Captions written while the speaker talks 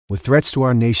With threats to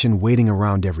our nation waiting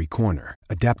around every corner,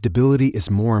 adaptability is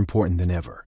more important than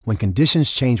ever. When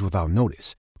conditions change without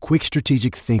notice, quick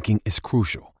strategic thinking is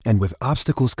crucial. And with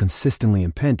obstacles consistently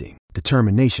impending,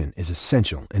 determination is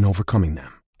essential in overcoming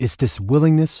them. It's this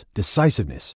willingness,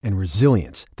 decisiveness, and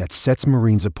resilience that sets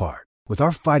Marines apart. With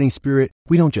our fighting spirit,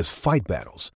 we don't just fight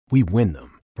battles, we win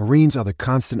them. Marines are the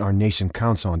constant our nation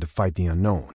counts on to fight the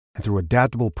unknown. And through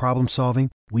adaptable problem solving,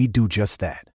 we do just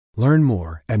that. Learn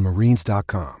more at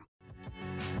marines.com.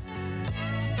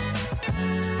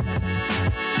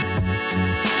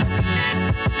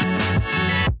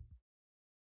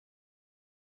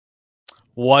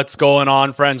 What's going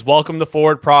on, friends? Welcome to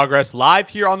Forward Progress, live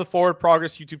here on the Forward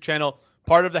Progress YouTube channel,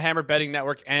 part of the Hammer Betting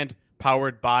Network and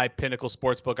powered by Pinnacle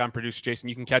Sportsbook. I'm producer Jason.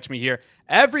 You can catch me here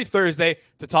every Thursday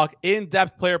to talk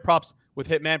in-depth player props with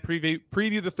Hitman,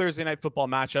 preview the Thursday night football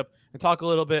matchup, and talk a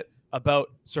little bit about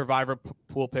Survivor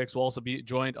pool picks. We'll also be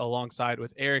joined alongside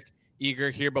with Eric Eager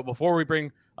here. But before we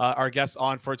bring our guests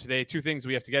on for today, two things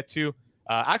we have to get to.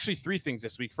 Actually, three things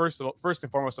this week. First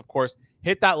and foremost, of course,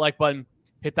 hit that like button.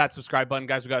 Hit that subscribe button,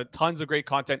 guys. We got tons of great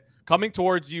content coming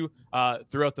towards you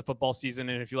throughout the football season.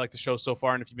 And if you like the show so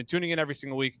far, and if you've been tuning in every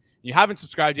single week, and you haven't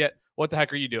subscribed yet, what the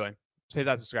heck are you doing? Just hit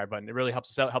that subscribe button. It really helps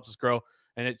us out, helps us grow,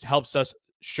 and it helps us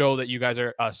show that you guys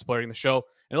are supporting the show.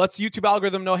 And it lets the YouTube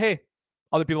algorithm know, hey,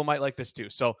 other people might like this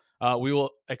too. So we will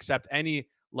accept any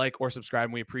like or subscribe,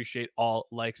 and we appreciate all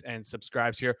likes and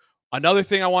subscribes here. Another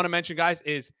thing I want to mention, guys,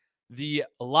 is the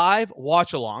live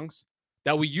watch-alongs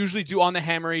that we usually do on the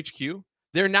Hammer HQ.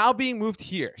 They're now being moved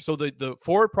here. So the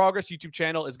Forward Progress YouTube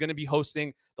channel is going to be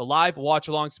hosting the live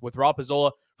watch-alongs with Rob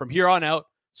Pizzola from here on out.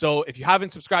 So if you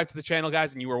haven't subscribed to the channel,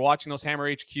 guys, and you were watching those Hammer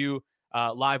HQ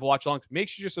live watch-alongs, make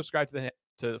sure you subscribe to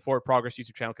the Forward Progress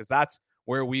YouTube channel, because that's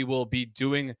where we will be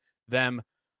doing them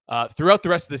throughout the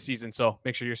rest of the season. So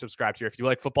make sure you're subscribed here. If you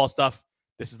like football stuff,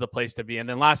 this is the place to be. And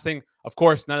then last thing, of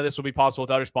course, none of this would be possible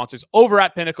without our sponsors over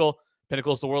at Pinnacle.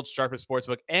 Pinnacle is the world's sharpest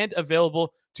sportsbook and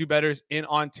available to bettors in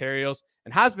Ontario's,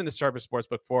 and has been the sharpest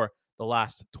sportsbook for the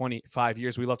last 25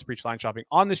 years. We love to preach line shopping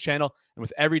on this channel, and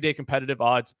with everyday competitive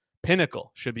odds,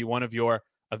 Pinnacle should be one of your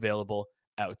available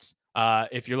outs.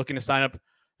 If you're looking to sign up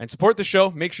and support the show,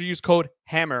 make sure you use code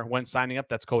HAMMER when signing up.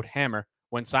 That's code HAMMER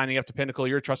when signing up to Pinnacle,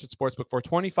 your trusted sportsbook for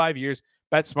 25 years.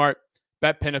 Bet smart,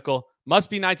 bet Pinnacle. Must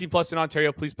be 19 plus in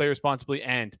Ontario. Please play responsibly,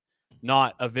 and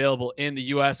not available in the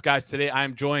U.S. Guys, today I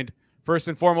am joined first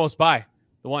and foremost by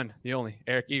the one, the only,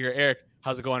 Eric Eager. Eric,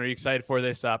 how's it going? Are you excited for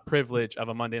this privilege of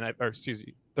a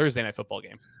Thursday night football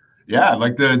game? Yeah, I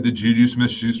like the Juju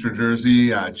Smith-Schuster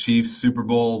jersey, Chiefs Super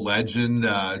Bowl legend,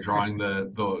 drawing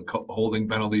the holding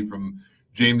penalty from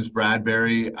James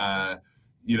Bradbury.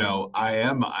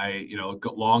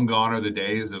 Long gone are the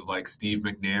days of like Steve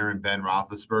McNair and Ben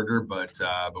Roethlisberger, but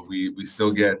we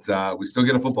still get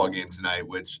a football game tonight,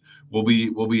 which we'll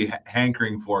be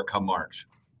hankering for come March.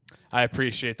 I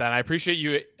appreciate that. I appreciate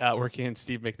you working in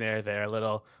Steve McNair there. A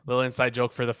little inside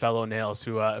joke for the fellow Nails,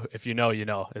 who, if you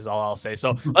know, is all I'll say.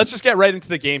 So let's just get right into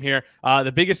the game here.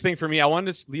 The biggest thing for me, I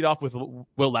wanted to lead off with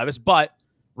Will Levis, but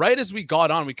right as we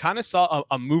got on, we kind of saw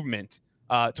a movement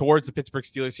towards the Pittsburgh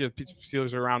Steelers here. The Pittsburgh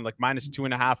Steelers are around like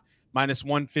 -2.5,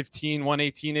 -115,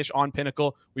 118-ish on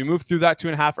Pinnacle. We moved through that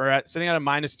 2.5, or sitting at a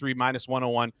 -3,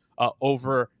 -101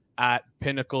 over at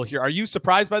Pinnacle here. Are you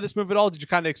surprised by this move at all? Did you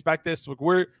kind of expect this?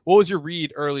 What was your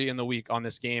read early in the week on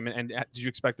this game, and did you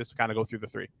expect this to kind of go through the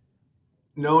 3?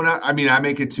 No, I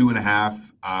make it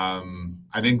 2.5.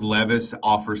 I think Levis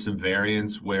offers some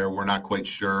variance where we're not quite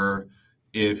sure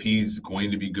if he's going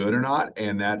to be good or not,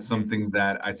 and that's something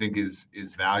that I think is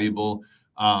valuable,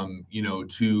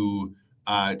 to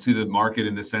the market,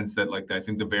 in the sense that, like, I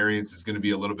think the variance is going to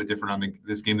be a little bit different on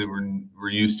this game than we're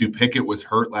used to. Pickett was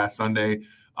hurt last Sunday.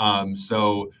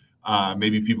 So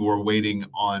maybe people were waiting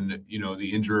on,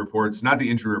 the injury reports, not the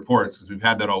injury reports, because we've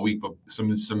had that all week, but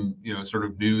some sort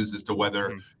of news as to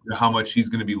whether how much he's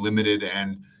going to be limited.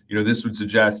 And, this would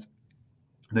suggest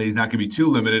that he's not going to be too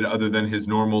limited, other than his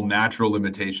normal natural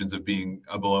limitations of being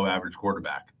a below average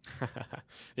quarterback.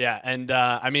 Yeah. And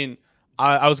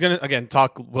I was going to, again,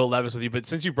 talk Will Levis with you, but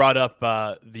since you brought up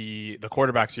the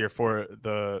quarterbacks here for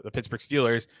the Pittsburgh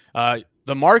Steelers,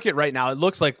 the market right now, it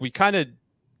looks like we kind of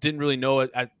didn't really know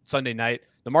it at Sunday night.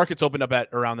 The market's opened up at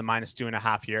around the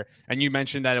 -2.5 here. And you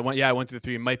mentioned that it went through the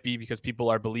 3. It might be because people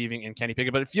are believing in Kenny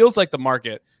Pickett, but it feels like the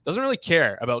market doesn't really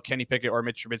care about Kenny Pickett or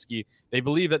Mitch Trubisky. They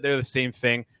believe that they're the same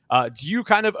thing. Do you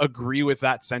kind of agree with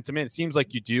that sentiment? It seems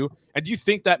like you do. And do you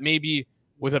think that maybe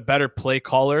with a better play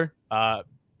caller,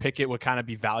 Pickett would kind of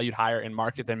be valued higher in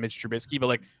market than Mitch Trubisky? But,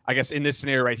 like, I guess in this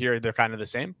scenario right here, they're kind of the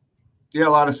same. Yeah, a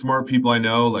lot of smart people I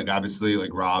know, like obviously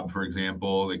like Rob, for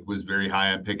example, like was very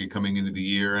high on Pickett coming into the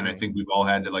year. And I think we've all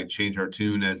had to like change our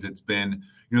tune as it's been,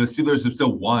 the Steelers have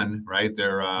still won, right?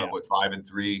 They're Yeah.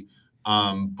 5-3.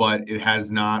 But it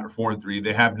has not, or 4-3.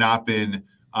 They have not been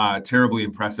terribly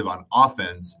impressive on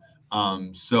offense.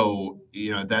 So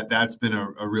that's been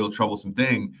a real troublesome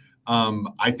thing.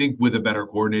 I think with a better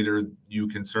coordinator, you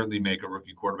can certainly make a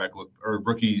rookie quarterback look, or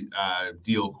rookie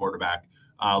deal quarterback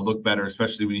look better,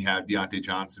 especially when you have Deontay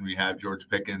Johnson, we have George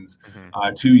Pickens,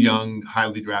 two young,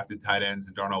 highly drafted tight ends,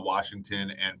 Darnell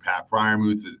Washington and Pat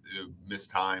Freiermuth, who missed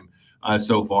time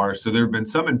so far. So there have been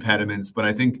some impediments, but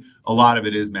I think a lot of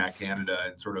it is Matt Canada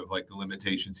and sort of like the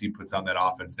limitations he puts on that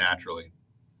offense naturally.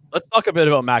 Let's talk a bit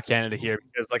about Matt Canada here,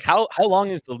 because like how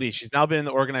long is the leash? He's now been in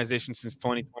the organization since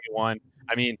 2021.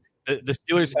 I mean, the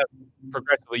Steelers have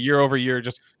progressively year over year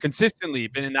just consistently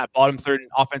been in that bottom third in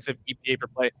offensive EPA per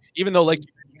play, even though like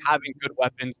having good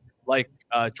weapons like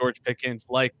George Pickens,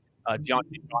 like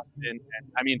Deontay Johnson. And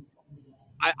I mean,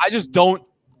 I just don't.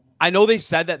 I know they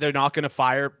said that they're not going to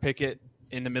fire Pickett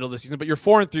in the middle of the season, but you're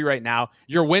 4-3 right now.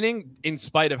 You're winning in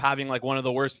spite of having like one of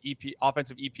the worst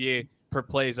offensive EPA per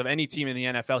plays of any team in the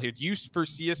NFL here. Do you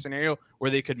foresee a scenario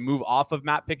where they could move off of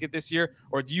Matt Pickett this year,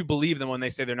 or do you believe them when they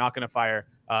say they're not going to fire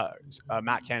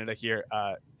Matt Canada here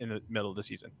in the middle of the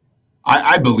season?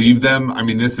 I believe them. I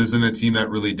mean, this isn't a team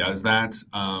that really does that.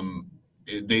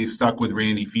 They stuck with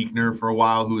Randy Fiechner for a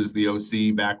while, who was the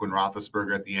OC back when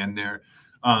Roethlisberger at the end there.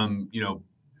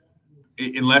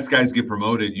 Unless guys get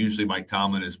promoted, usually Mike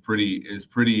Tomlin is pretty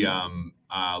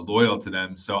loyal to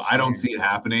them. So I don't see it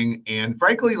happening. And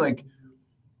frankly, like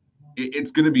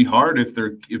it's going to be hard if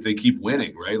they keep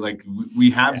winning, right? Like we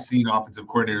have seen offensive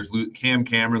coordinators. Cam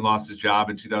Cameron lost his job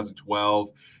in 2012,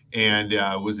 and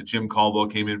was it Jim Caldwell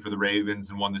came in for the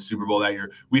Ravens and won the Super Bowl that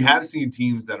year. We have seen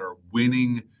teams that are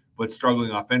winning but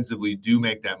struggling offensively do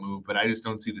make that move, but I just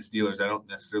don't see the Steelers. I don't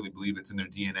necessarily believe it's in their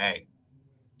DNA.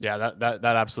 Yeah, that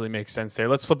absolutely makes sense there.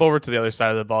 Let's flip over to the other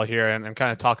side of the ball here and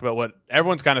kind of talk about what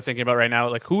everyone's kind of thinking about right now.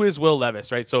 Like, who is Will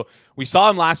Levis, right? So we saw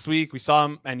him last week. We saw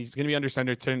him, and he's going to be under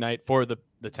center tonight for the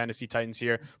Tennessee Titans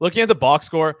here. Looking at the box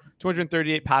score,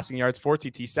 238 passing yards, 4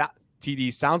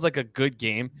 TDs. Sounds like a good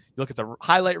game. You look at the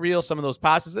highlight reel, some of those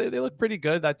passes, they look pretty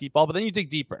good, that deep ball. But then you dig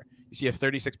deeper. You see a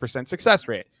 36% success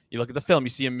rate. You look at the film, you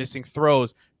see him missing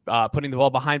throws, putting the ball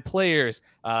behind players,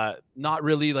 not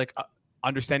really like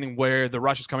understanding where the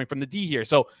rush is coming from the D here.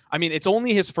 So, I mean, it's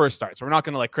only his first start, so we're not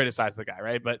going to like criticize the guy,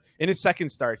 right? But in his second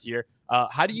start here,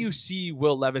 how do you see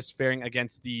Will Levis faring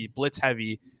against the blitz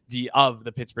heavy D of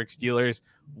the Pittsburgh Steelers?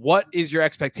 What is your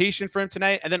expectation for him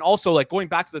tonight? And then also, like, going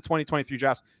back to the 2023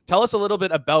 drafts, tell us a little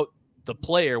bit about the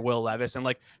player Will Levis and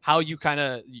like how you kind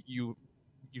of you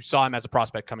saw him as a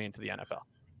prospect coming into the NFL.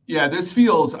 Yeah, this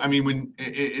feels, I mean, when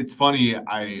it's funny,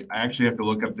 I actually have to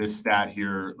look up this stat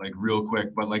here like real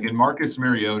quick, but like in Marcus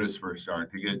Mariota's first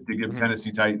start to give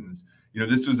Tennessee Titans,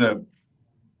 this was a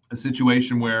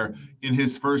situation where in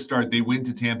his first start, they went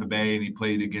to Tampa Bay and he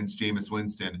played against Jameis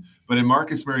Winston. But in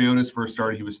Marcus Mariota's first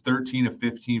start, he was 13 of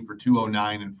 15 for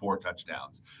 209 and 4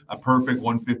 touchdowns, a perfect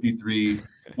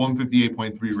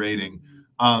 158.3 rating.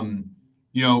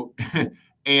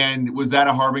 And was that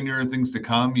a harbinger of things to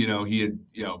come? He had,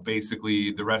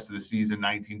 basically the rest of the season,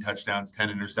 19 touchdowns, 10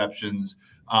 interceptions,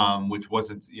 which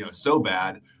wasn't, so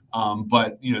bad.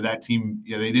 But, that team,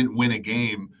 they didn't win a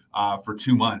game for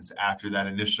 2 months after that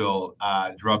initial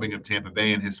drubbing of Tampa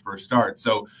Bay in his first start.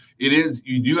 So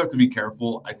you do have to be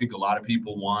careful. I think a lot of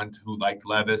people who liked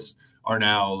Levis are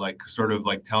now like sort of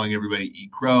like telling everybody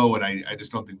eat crow. And I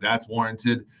just don't think that's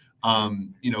warranted.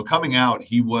 Coming out,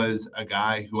 he was a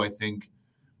guy who I think,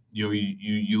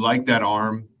 you like that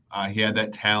arm. He had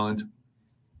that talent.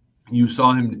 You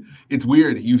saw him. It's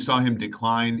weird. You saw him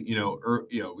decline.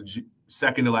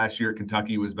 Second to last year at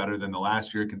Kentucky was better than the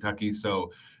last year at Kentucky.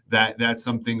 So that's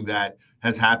something that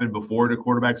has happened before to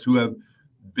quarterbacks who have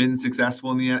been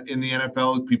successful in the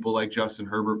NFL. People like Justin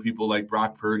Herbert, people like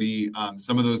Brock Purdy.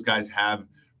 Some of those guys have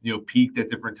peaked at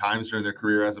different times during their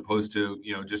career, as opposed to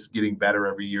just getting better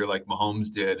every year, like Mahomes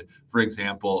did, for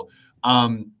example.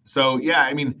 So yeah,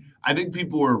 I mean, I think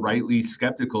people were rightly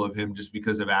skeptical of him just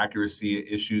because of accuracy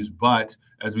issues. But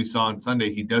as we saw on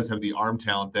Sunday, he does have the arm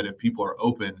talent that if people are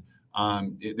open,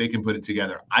 they can put it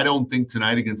together. I don't think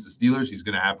tonight against the Steelers, he's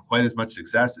going to have quite as much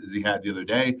success as he had the other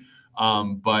day.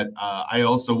 But I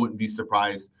also wouldn't be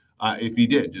surprised if he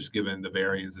did, just given the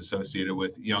variance associated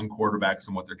with young quarterbacks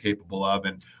and what they're capable of.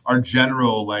 And our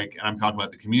general, and I'm talking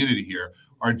about the community here,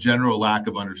 our general lack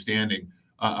of understanding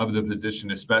of the position,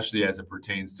 especially as it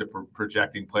pertains to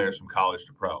projecting players from college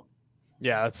to pro.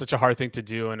 Yeah, that's such a hard thing to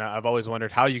do, and I've always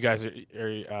wondered how you guys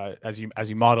are as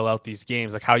you model out these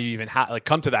games, like how you even like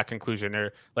come to that conclusion.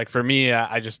 Or like for me,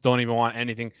 I just don't even want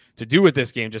anything to do with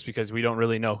this game just because we don't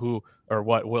really know who or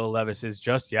what Will Levis is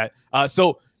just yet.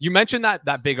 So you mentioned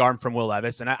that big arm from Will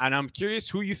Levis, and I'm curious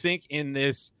who you think in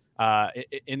this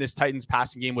Titans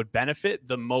passing game would benefit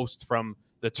the most from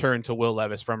the turn to Will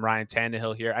Levis from Ryan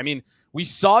Tannehill here. I mean, we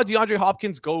saw DeAndre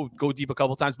Hopkins go deep a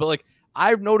couple times, but like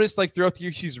I've noticed like throughout the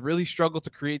year, he's really struggled to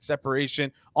create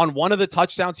separation. On one of the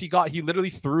touchdowns he got, he literally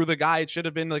threw the guy. It should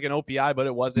have been like an OPI, but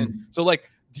it wasn't. So like,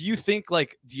 do you think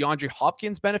like DeAndre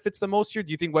Hopkins benefits the most here?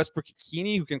 Do you think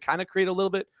Westbrook-Ikini, who can kind of create a little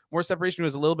bit more separation, who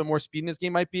has a little bit more speed in his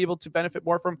game, might be able to benefit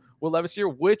more from Will Levis here?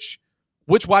 Which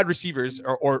wide receivers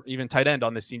or even tight end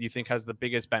on this team do you think has the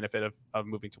biggest benefit of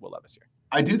moving to Will Levis here?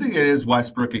 I do think it is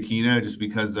Westbrook-Ikini just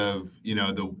because of,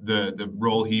 the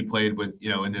role he played with,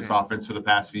 in this offense for the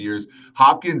past few years.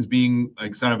 Hopkins being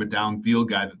like sort of a downfield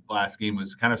guy last game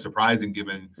was kind of surprising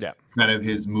given kind of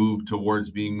his move towards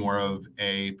being more of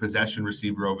a possession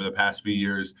receiver over the past few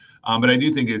years. But I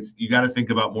do think you got to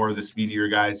think about more of the speedier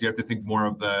guys. You have to think more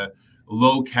of the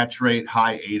low catch rate,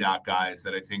 high ADOT guys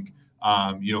that I think,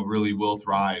 really will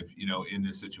thrive, in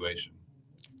this situation.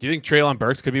 Do you think Treylon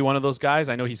Burks could be one of those guys?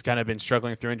 I know he's kind of been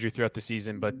struggling through injury throughout the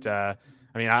season, but I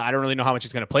mean, I don't really know how much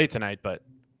he's going to play tonight, but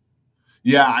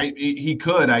yeah, he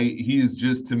could. He's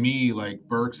just, to me, like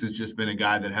Burks has just been a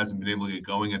guy that hasn't been able to get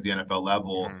going at the NFL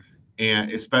level,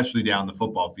 and especially down the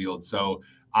football field. So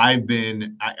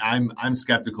I'm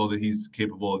skeptical that he's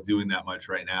capable of doing that much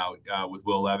right now with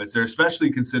Will Levis. They're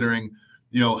especially considering,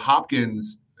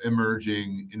 Hopkins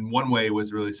emerging in one way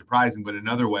was really surprising, but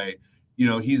another way,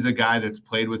 he's a guy that's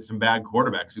played with some bad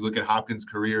quarterbacks. You look at Hopkins'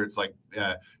 career, it's like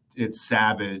it's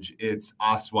Savage, it's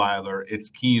Osweiler,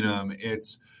 it's Keenum,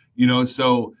 it's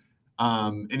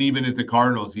and even at the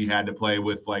Cardinals, he had to play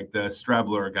with like the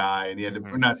Strebler guy, and he had to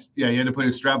he had to play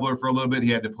with Strebler for a little bit. He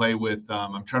had to play with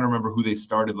I'm trying to remember who they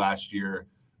started last year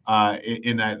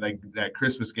in that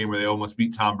Christmas game where they almost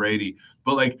beat Tom Brady,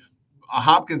 but like.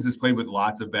 Hopkins has played with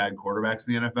lots of bad quarterbacks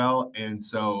in the NFL, and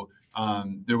so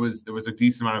there was a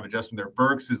decent amount of adjustment there.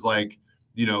 Burks is like,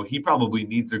 he probably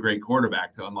needs a great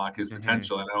quarterback to unlock his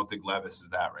potential, and I don't think Levis is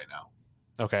that right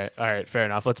now. Okay, all right, fair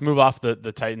enough. Let's move off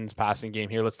the Titans passing game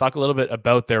here. Let's talk a little bit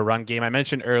about their run game. I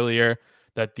mentioned earlier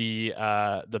that the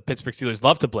Pittsburgh Steelers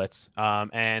love to blitz,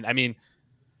 and I mean,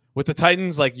 with the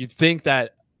Titans, like you'd think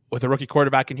that. With a rookie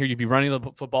quarterback in here, you'd be running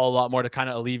the football a lot more to kind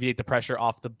of alleviate the pressure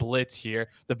off the blitz here.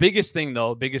 The biggest thing,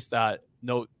 though,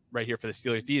 note right here for the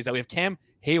Steelers D is that we have Cam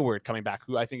Hayward coming back,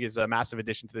 who I think is a massive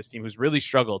addition to this team, who's really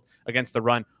struggled against the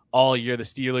run all year. The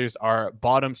Steelers are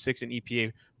bottom 6 in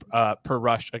EPA per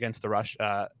rush against the rush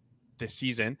this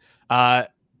season. How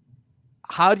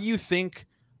do you think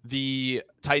the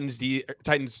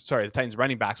Titans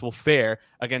running backs will fare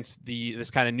against this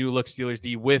kind of new look Steelers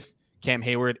D with Cam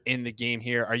Hayward in the game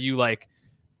here? Are you like,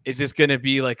 is this going to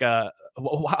be like how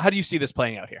do you see this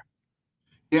playing out here?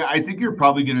 Yeah, I think you're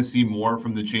probably going to see more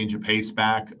from the change of pace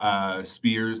back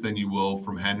Spears than you will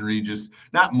from Henry. Just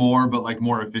not more, but like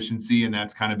more efficiency. And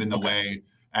that's kind of been the way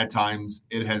at times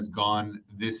it has gone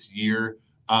this year.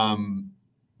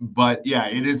 But yeah,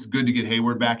 it is good to get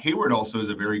Hayward back. Hayward also is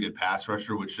a very good pass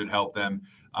rusher, which should help them,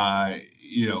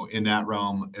 in that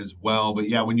realm as well. But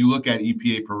yeah, when you look at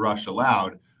EPA per rush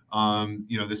allowed,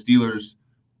 the Steelers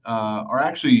are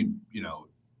actually,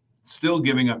 still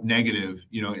giving up negative,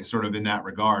 sort of in that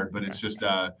regard, but it's just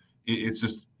a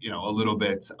little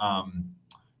bit,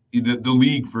 the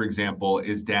league, for example,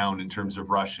 is down in terms of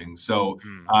rushing. So,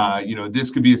 this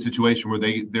could be a situation where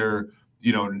they're,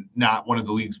 not one of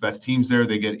the league's best teams there.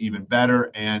 They get even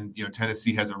better. And,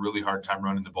 Tennessee has a really hard time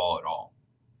running the ball at all.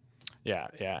 Yeah.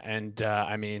 Yeah. And,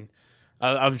 I mean,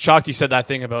 I'm shocked you said that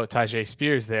thing about Tyjae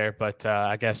Spears there, but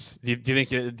I guess do you think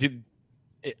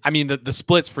the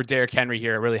splits for Derrick Henry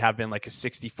here really have been like a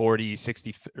 60-40,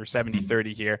 60 or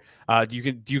 70-30 here.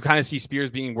 Do you kind of see Spears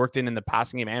being worked in the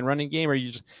passing game and running game, or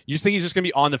you just think he's just going to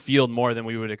be on the field more than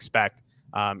we would expect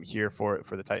here for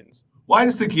the Titans? Well, I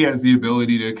just think he has the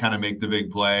ability to kind of make the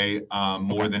big play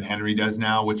more than Henry does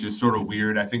now, which is sort of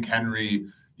weird. I think Henry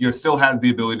still has the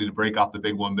ability to break off the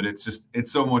big one, but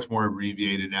it's so much more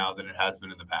abbreviated now than it has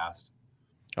been in the past.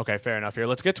 Okay, fair enough here.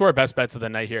 Let's get to our best bets of the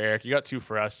night here, Eric. You got two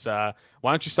for us. Why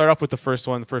don't you start off with the first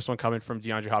one? The first one coming from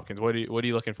DeAndre Hopkins. What are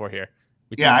you looking for here?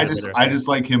 I just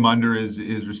like him under his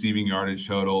receiving yardage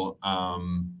total.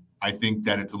 I think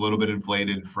that it's a little bit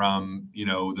inflated from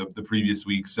the previous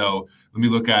week. So let me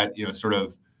look at sort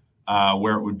of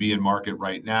where it would be in market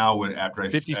right now. After I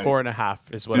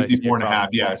 54.5 is what 54.5.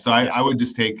 Yeah. So I would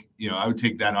just take I would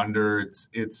take that under.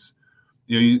 It's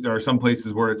there are some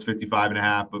places where it's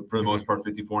 55.5, but for the most part,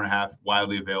 54.5,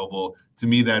 widely available. To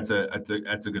me, that's a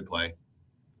good play.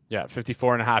 Yeah,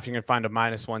 54.5. You can find a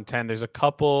 -110. There's a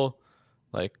couple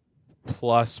like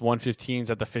plus 115s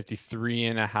at the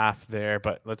 53.5 there,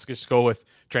 but let's just go with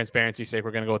transparency's sake.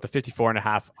 We're going to go with the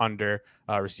 54.5 under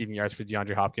receiving yards for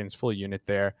DeAndre Hopkins, full unit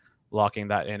there, locking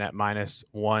that in at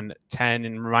 -110.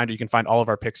 And reminder, you can find all of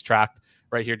our picks tracked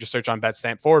right here. Just search on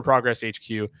BetStamp Forward Progress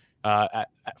HQ at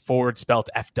forward spelt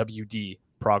FWD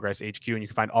Progress HQ, and you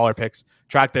can find all our picks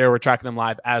tracked there. We're tracking them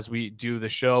live as we do the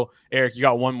show. Eric, you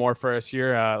got one more for us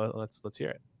here. Let's hear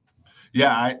it.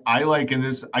 Yeah, I like in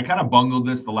this. I kind of bungled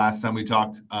this the last time we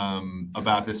talked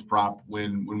about this prop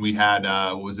when we had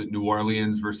was it New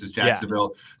Orleans versus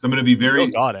Jacksonville. Yeah. So I'm going to be very.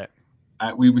 Still got it.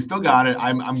 We still got it.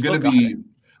 I'm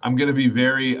going to be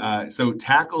very. So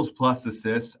tackles plus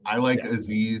assists. I like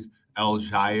Azeez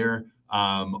El-Shaair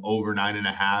over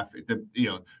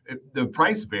 9.5. The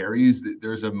price varies.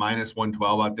 There's a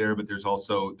 -112 out there, but there's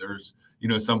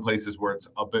some places where it's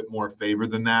a bit more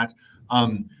favored than that.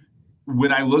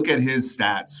 When I look at his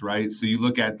stats, right? So you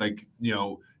look at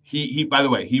he by the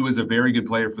way, he was a very good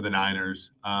player for the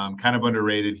Niners, kind of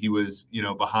underrated. He was,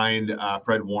 behind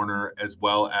Fred Warner as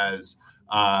well as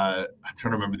I'm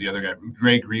trying to remember the other guy,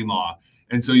 Dre Greenlaw.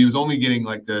 And so he was only getting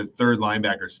like the third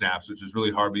linebacker snaps, which is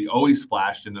really hard, but he always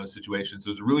flashed in those situations. So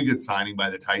it was a really good signing by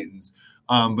the Titans.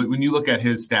 But when you look at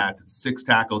his stats, it's 6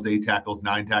 tackles, 8 tackles,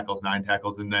 9 tackles, 9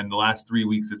 tackles. And then the last 3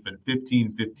 weeks, it's been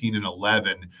 15, 15, and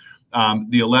 11.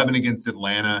 The 11 against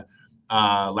Atlanta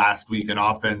last week, an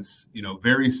offense,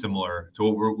 very similar to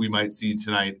what we might see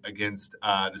tonight against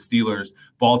the Steelers,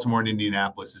 Baltimore and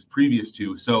Indianapolis is previous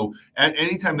to. So at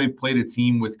any time they've played a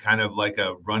team with kind of like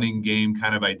a running game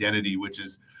kind of identity, which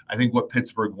is, I think, what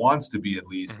Pittsburgh wants to be at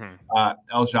least,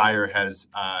 El-Shaair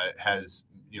has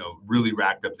really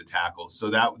racked up the tackles. So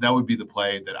that would be the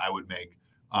play that I would make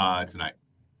tonight.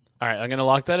 All right, I'm going to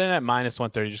lock that in at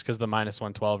 -130 just because the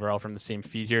 -112 are all from the same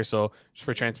feed here. So just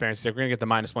for transparency, we're going to get the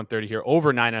 -130 here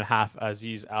over 9.5.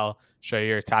 Azeez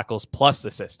El-Shaair tackles plus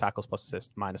assist,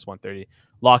 -130.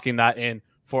 Locking that in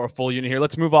for a full unit here.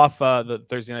 Let's move off the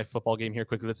Thursday night football game here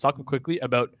quickly. Let's talk quickly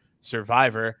about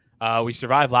Survivor. We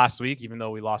survived last week, even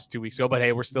though we lost 2 weeks ago. But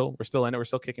hey, we're still in it. We're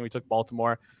still kicking. We took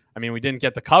Baltimore. I mean, we didn't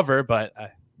get the cover, but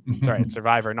it's all right.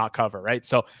 Survivor, not cover, right?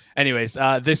 So, anyways,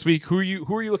 this week, who are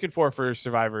you looking for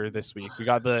Survivor this week? We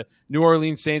got the New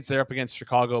Orleans Saints. They're up against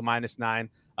Chicago -9.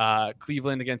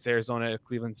 Cleveland against Arizona.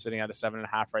 Cleveland sitting at a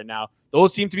 7.5 right now.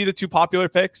 Those seem to be the two popular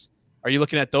picks. Are you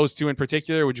looking at those two in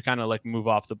particular? Or would you kind of like move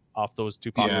off those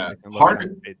two popular picks and look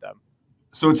at fade them?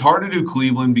 So it's hard to do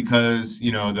Cleveland because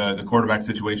the quarterback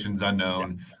situation's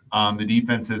unknown. Yeah. The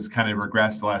defense has kind of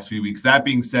regressed the last few weeks. That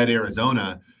being said,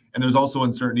 Arizona. And there's also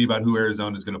uncertainty about who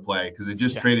Arizona is going to play because they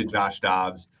just traded Josh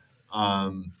Dobbs.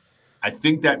 I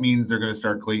think that means they're going to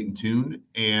start Clayton Tune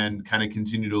and kind of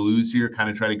continue to lose here, kind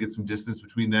of try to get some distance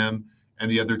between them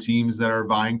and the other teams that are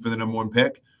vying for the number 1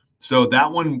 pick. So that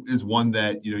one is one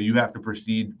that, you have to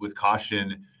proceed with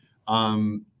caution.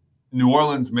 New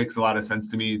Orleans makes a lot of sense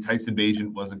to me. Tyson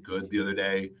Bagent wasn't good the other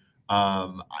day.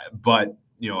 But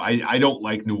I don't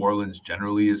like New Orleans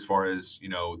generally as far as,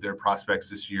 their prospects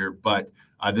this year, but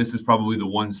this is probably the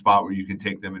one spot where you can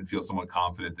take them and feel somewhat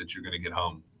confident that you're going to get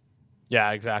home.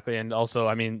 Yeah, exactly. And also,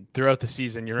 I mean, throughout the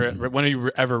season, when are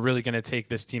you ever really going to take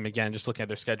this team again? Just looking at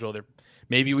their schedule, they're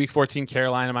maybe week 14,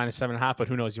 Carolina -7.5, but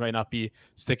who knows? You might not be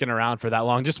sticking around for that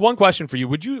long. Just one question for you.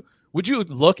 Would you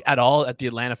look at all at the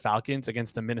Atlanta Falcons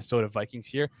against the Minnesota Vikings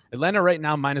here? Atlanta right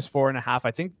now -4.5.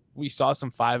 I think we saw some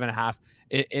 5.5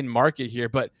 in market here,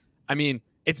 but I mean,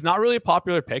 it's not really a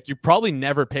popular pick. You probably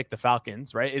never pick the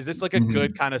Falcons, right? Is this like a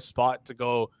good kind of spot to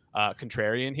go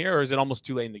contrarian here, or is it almost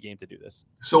too late in the game to do this?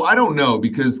 So I don't know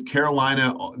because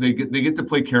Carolina, they get to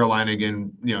play Carolina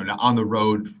again, on the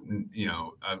road,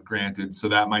 granted. So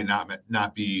that might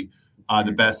not be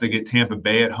the best. They get Tampa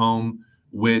Bay at home,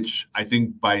 which I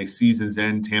think by season's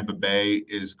end, Tampa Bay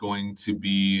is going to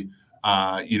be,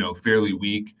 fairly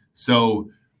weak.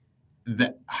 So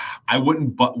that I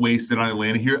wouldn't waste it on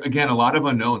Atlanta here. Again, a lot of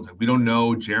unknowns. Like we don't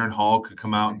know. Jaron Hall could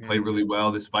come out and play really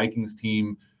well. This Vikings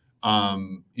team, are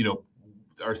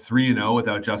 3-0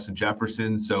 without Justin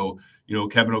Jefferson. So,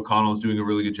 Kevin O'Connell is doing a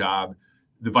really good job.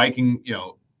 The Viking,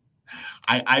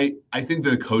 I think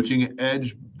the coaching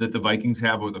edge that the Vikings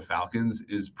have over the Falcons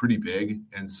is pretty big.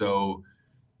 And so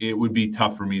it would be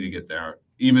tough for me to get there,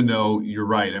 even though you're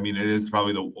right. I mean, it is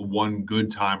probably the one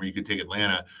good time where you could take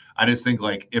Atlanta. I just think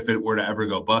like if it were to ever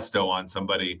go busto on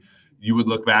somebody, you would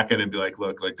look back at it and be like,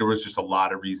 look, like there was just a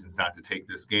lot of reasons not to take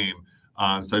this game.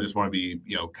 So I just want to be,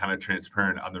 kind of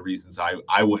transparent on the reasons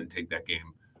I wouldn't take that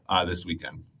game this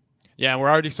weekend. Yeah,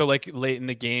 we're already so like late in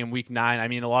the game, week 9. I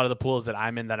mean, a lot of the pools that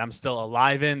I'm in that I'm still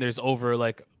alive in, there's over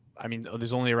like, I mean,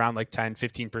 there's only around like 10,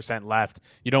 15% left.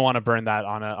 You don't want to burn that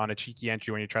on a cheeky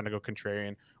entry when you're trying to go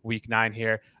contrarian week 9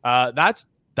 here. That's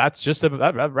just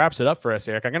that wraps it up for us,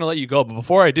 Eric. I'm gonna let you go, but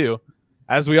before I do,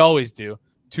 as we always do,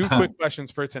 2 quick questions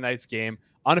for tonight's game.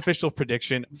 Unofficial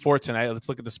prediction for tonight. Let's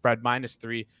look at the spread: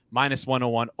 -3,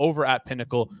 -101 over at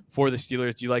Pinnacle for the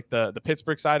Steelers. Do you like the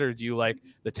Pittsburgh side, or do you like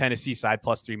the Tennessee side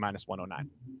 +3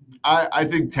 -109? I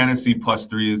think Tennessee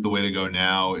 +3 is the way to go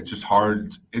now. It's just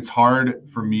hard. It's hard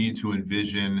for me to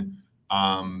envision.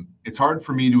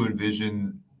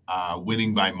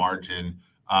 Winning by margin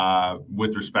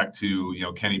with respect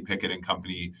to Kenny Pickett and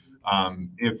company.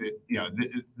 If it,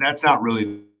 that's not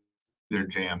really their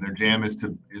jam. Their jam is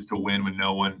to win when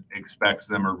no one expects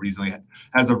them or reasonably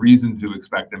has a reason to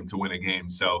expect them to win a game.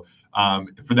 So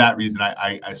for that reason,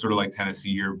 I sort of like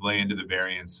Tennessee here, play into the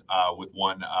variance with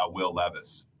one Will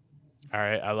Levis. All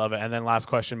right, I love it. And then last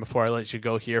question before I let you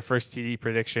go here. First TD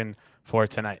prediction for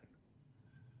tonight.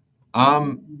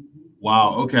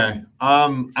 Wow. Okay.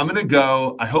 I'm gonna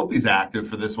go. I hope he's active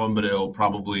for this one, but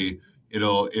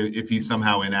if he's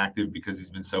somehow inactive because he's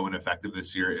been so ineffective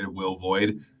this year, it will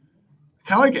void.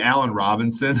 Kind of like Allen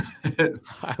Robinson,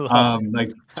 I love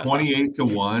like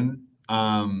 28-1.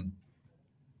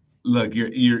 Look,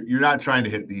 you're not trying to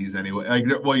hit these anyway.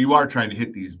 Well, you are trying to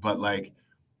hit these, but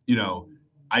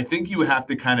I think you have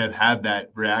to kind of have that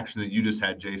reaction that you just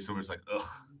had, Jason, where it's like, ugh,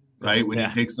 right? When you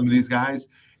take some of these guys,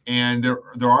 and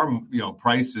there are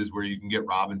prices where you can get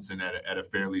Robinson at a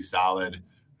fairly solid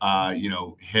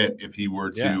hit if he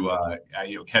were to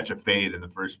catch a fade in the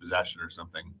first possession or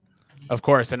something. Of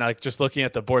course, and like just looking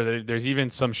at the board, there's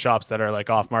even some shops that are like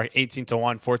off market,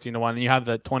 18-1, 14-1, and you have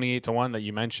the 28-1 that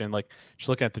you mentioned. Like just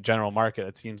looking at the general market,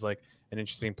 it seems like an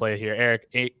interesting play here.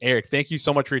 Eric, thank you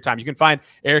so much for your time. You can find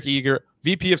Eric Eager,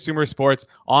 VP of Sumer Sports,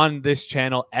 on this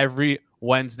channel every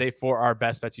Wednesday for our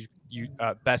Best Bets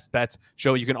Best Bets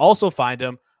show. You can also find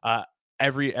him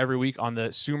every week on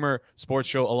the Sumer Sports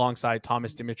Show alongside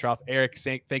Thomas Dimitrov. Eric,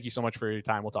 thank you so much for your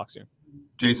time. We'll talk soon.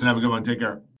 Jason, have a good one. Take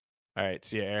care. All right.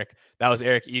 See you, Eric. That was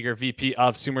Eric Eager, VP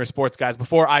of Sumer Sports. Guys,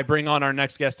 before I bring on our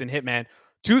next guest in Hitman,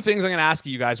 2 things I'm going to ask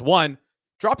you guys. 1,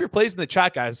 drop your plays in the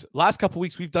chat, guys. Last couple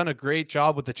weeks, we've done a great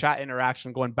job with the chat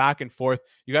interaction going back and forth.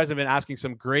 You guys have been asking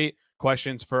some great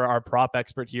questions for our prop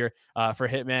expert here for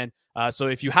Hitman. So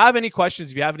if you have any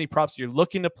questions, if you have any props you're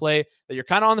looking to play that you're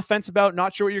kind of on the fence about,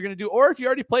 not sure what you're going to do, or if you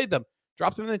already played them,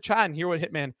 drop them in the chat and hear what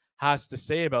Hitman has to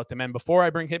say about them. And before I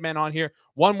bring Hitman on here,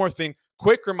 one more thing.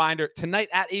 Quick reminder, tonight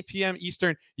at 8 p.m.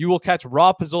 Eastern, you will catch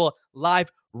Rob Pizzola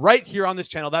live right here on this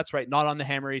channel. That's right, not on the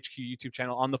Hammer HQ YouTube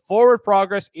channel, on the Forward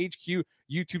Progress HQ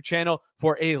YouTube channel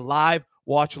for a live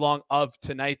watch along of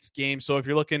tonight's game. So if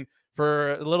you're looking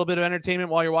for a little bit of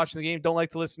entertainment while you're watching the game, don't like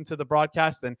to listen to the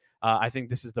broadcast, then I think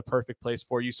this is the perfect place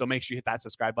for you. So make sure you hit that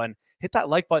subscribe button, hit that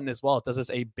like button as well. It does us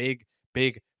a big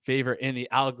favor in the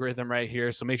algorithm right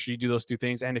here. So make sure you do those 2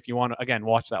 things. And if you want to, again,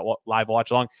 watch that live watch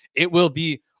along, it will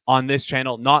be on this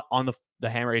channel, not on the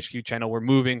Hammer HQ channel. We're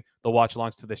moving the watch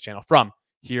alongs to this channel from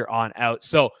here on out.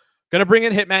 So gonna bring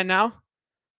in Hitman now.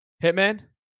 Hitman,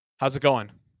 how's it going?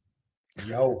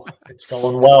 Yo, it's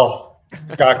going well.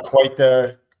 Got quite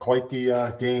the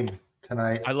game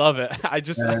tonight. I love it. I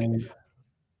don't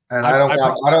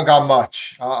got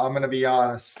much. I'm gonna be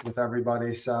honest with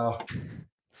everybody. So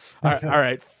all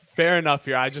right. Fair enough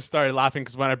here. I just started laughing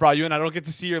because when I brought you in, I don't get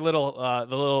to see your little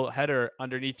the little header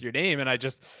underneath your name,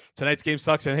 and tonight's game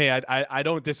sucks. And hey, I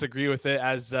don't disagree with it.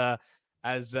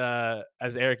 As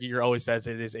Eric Eager always says,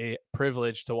 it is a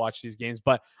privilege to watch these games.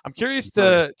 But I'm curious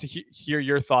to hear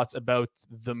your thoughts about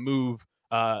the move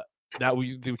that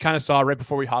we kind of saw right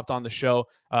before we hopped on the show.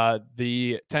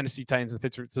 The Tennessee Titans and the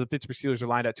Pittsburgh Steelers are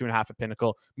lined at 2.5 at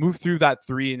Pinnacle. Move through that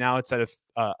 3. Now it's at a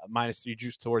 -3,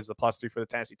 juice towards the +3 for the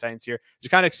Tennessee Titans here. Did you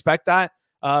kind of expect that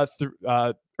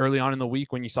early on in the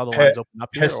week when you saw the lines open up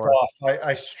here? Pissed off.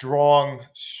 I strong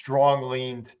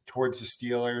leaned towards the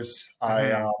Steelers.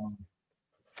 Mm-hmm.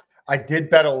 I did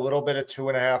bet a little bit of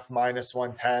 2.5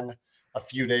 -110 a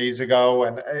few days ago,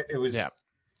 and it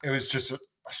was just a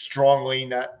strong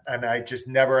lean and I just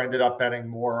never ended up betting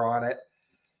more on it,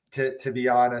 to be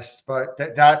honest. But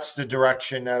that's the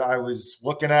direction that I was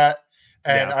looking at,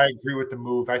 and I agree with the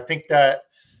move. I think that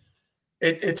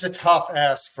it's a tough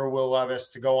ask for Will Levis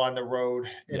to go on the road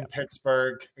in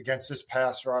Pittsburgh against this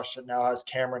pass rush that now has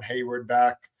Cameron Hayward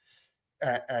back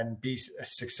and be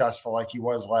successful like he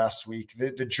was last week.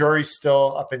 The jury's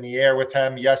still up in the air with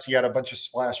him. Yes, he had a bunch of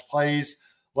splash plays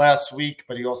last week,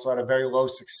 but he also had a very low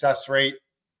success rate.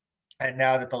 And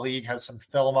now that the league has some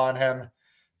film on him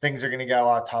things are going to get a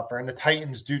lot tougher. And the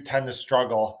Titans do tend to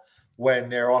struggle when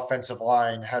their offensive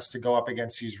line has to go up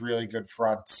against these really good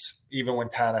fronts, even when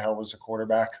Tannehill was a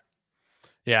quarterback.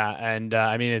 Yeah, and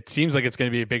I mean, it seems like it's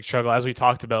going to be a big struggle, as we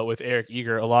talked about with Eric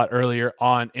Eager a lot earlier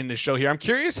on in the show here. I'm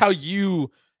curious how you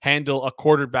handle a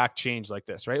quarterback change like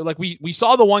this, right? Like we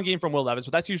saw the one game from Will Levis,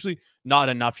 but that's usually not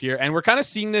enough here. And we're kind of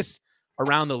seeing this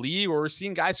around the league where we're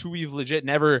seeing guys who we've legit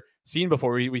never seen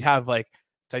before. We have like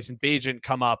Tyson Bagent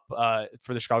come up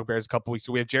for the Chicago Bears a couple weeks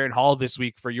ago. We have Jaren Hall this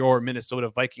week for your Minnesota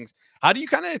Vikings. How do you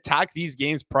kind of attack these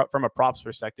games from a props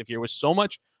perspective here with so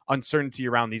much uncertainty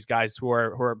around these guys who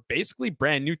are basically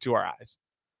brand new to our eyes?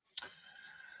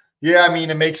 Yeah, I mean,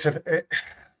 it makes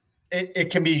it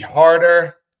can be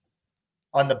harder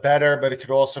on the bettor, but it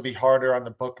could also be harder on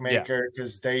the bookmaker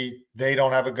because they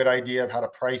don't have a good idea of how to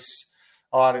price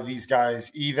a lot of these guys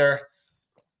either.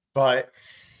 But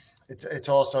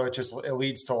it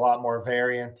leads to a lot more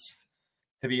variance,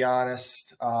 to be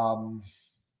honest.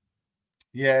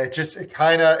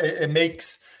 It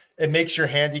makes your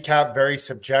handicap very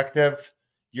subjective.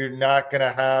 You're not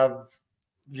gonna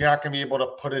be able to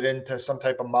put it into some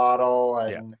type of model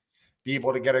and be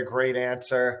able to get a great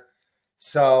answer.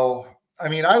 So, I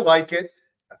mean, I like it.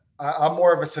 I'm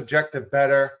more of a subjective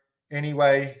bettor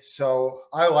anyway, so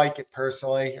I like it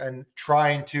personally. And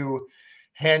trying to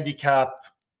handicap.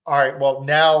 All right, well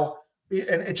now,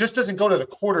 and it just doesn't go to the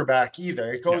quarterback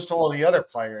either. It goes to all the other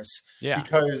players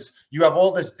because you have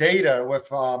all this data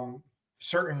with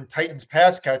certain Titans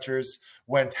pass catchers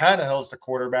when Tannehill's the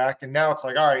quarterback, and now it's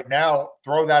like, all right, now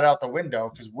throw that out the window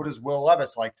because what does Will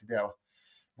Levis like to do?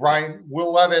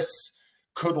 Will Levis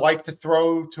could like to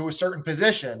throw to a certain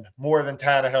position more than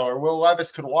Tannehill, or Will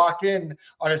Levis could lock in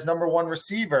on his number one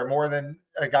receiver more than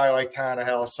a guy like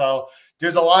Tannehill. So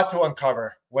there's a lot to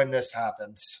uncover when this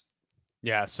happens.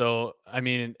 Yeah. So, I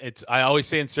mean, I always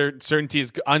say uncertainty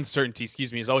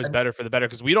is always better for the better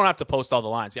because we don't have to post all the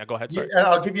lines. Yeah, go ahead. Sorry. And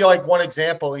I'll give you like one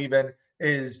example even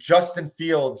is Justin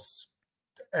Fields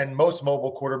and most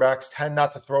mobile quarterbacks tend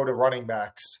not to throw to running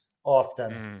backs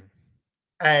often.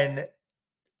 And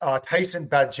Tyson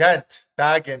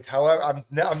Bagent, however,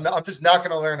 I'm just not going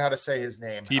to learn how to say his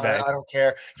name. I don't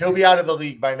care. He'll be out of the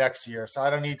league by next year, so I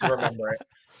don't need to remember it.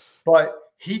 But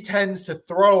he tends to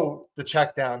throw the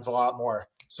checkdowns a lot more.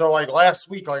 So like last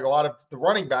week, like a lot of the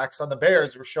running backs on the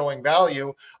Bears were showing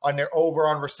value on their over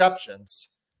on receptions.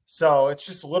 So it's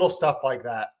just little stuff like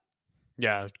that.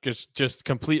 Yeah, just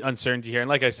complete uncertainty here. And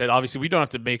like I said, obviously we don't have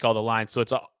to make all the lines, so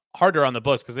it's harder on the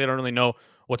books because they don't really know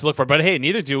what to look for. But hey,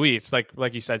 neither do we. It's like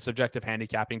you said, subjective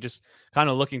handicapping, just kind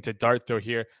of looking to dart through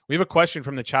here. We have a question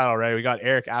from the chat already. We got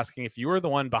Eric asking if you were the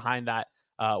one behind that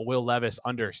Will Levis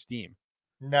under steam.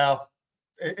 No.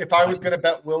 If I was going to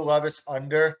bet Will Levis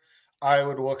under, I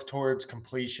would look towards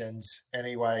completions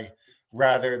anyway,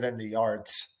 rather than the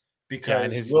yards.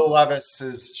 Because Will Levis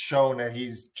has shown that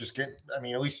he's just getting, I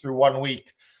mean, at least through 1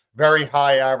 week, very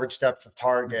high average depth of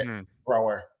target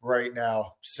thrower right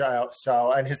now. So,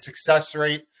 and his success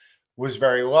rate was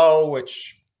very low,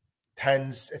 which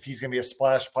tends, if he's going to be a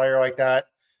splash player like that,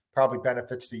 probably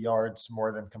benefits the yards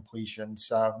more than completion.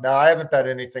 So, no, I haven't bet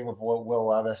anything with Will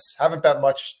Levis. Haven't bet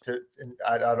much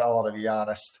at all, to be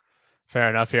honest. Fair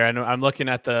enough here. I'm looking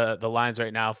at the lines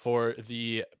right now for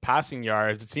the passing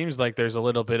yards. It seems like there's a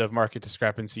little bit of market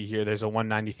discrepancy here. There's a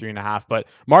 193.5, but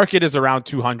market is around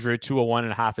 200.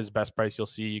 201.5 is best price you'll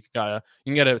see. You can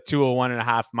get a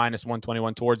 201.5 minus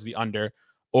 121 towards the under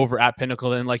over at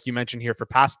Pinnacle. And like you mentioned here for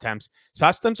pass attempts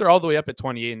are all the way up at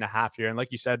 28.5 here. And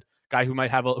like you said, guy who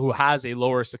who has a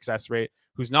lower success rate,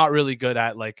 who's not really good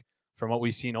at, like, from what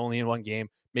we've seen only in one game,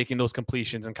 making those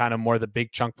completions and kind of more the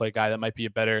big chunk play guy that might be a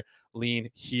better lean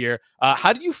here.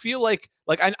 How do you feel like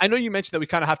I know you mentioned that we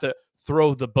kind of have to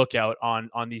throw the book out on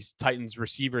these Titans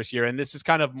receivers here, and this is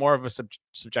kind of more of a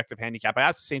subjective handicap. I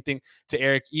asked the same thing to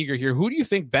Eric Eager here. Who do you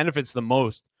think benefits the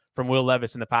most from Will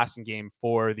Levis in the passing game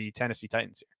for the Tennessee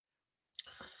Titans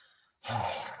here?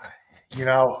 You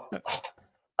know,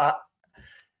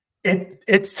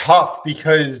 it's tough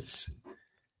because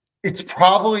it's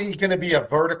probably going to be a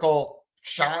vertical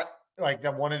shot like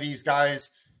that one of these guys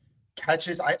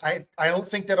catches. I don't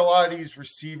think that a lot of these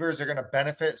receivers are going to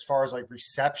benefit as far as like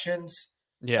receptions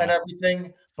and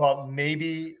everything, but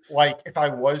maybe like if I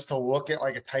was to look at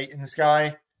like a Titans guy,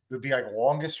 it would be like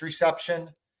longest reception.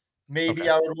 Maybe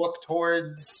I would look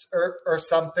towards or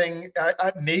something.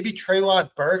 Maybe Treylon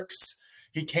Burks.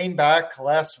 He came back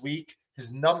last week.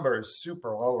 His number is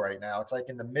super low right now. It's like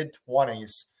in the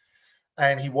mid-20s.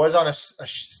 And he was on a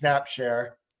snap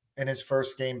share in his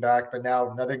first game back, but now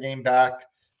another game back.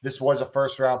 This was a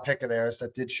first-round pick of theirs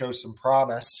that did show some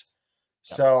promise.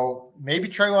 So maybe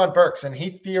Treylon Burks, and he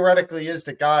theoretically is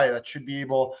the guy that should be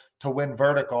able to win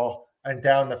vertical and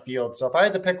down the field. So if I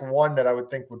had to pick one that I would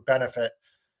think would benefit,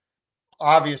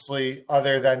 obviously,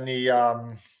 other than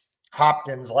the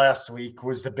Hopkins last week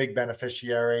was the big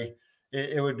beneficiary,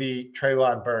 it would be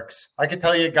Treylon Burks. I could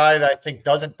tell you a guy that I think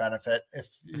doesn't benefit. If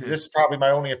this is probably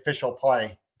my only official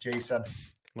play, Jason.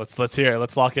 Let's hear it.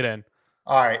 Let's lock it in.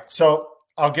 All right. So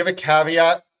I'll give a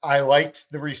caveat. I liked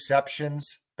the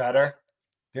receptions better.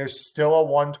 There's still a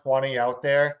 120 out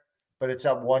there, but it's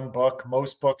at one book.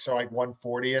 Most books are like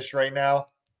 140-ish right now,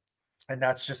 and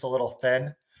that's just a little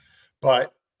thin.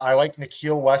 But I like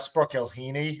Nikhil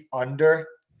Westbrook-Elhini under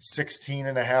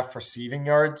 16.5 receiving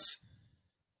yards.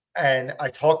 And I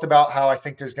talked about how I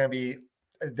think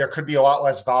there could be a lot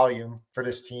less volume for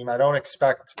this team. I don't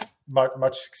expect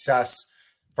much success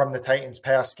from the Titans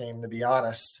pass game, to be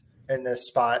honest, in this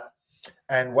spot.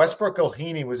 And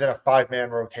Westbrook-Elhini was in a 5-man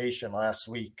rotation last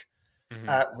week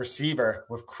at receiver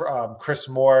with Chris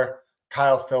Moore,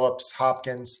 Kyle Phillips,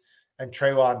 Hopkins, and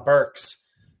Treylon Burks.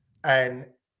 And,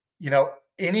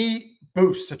 any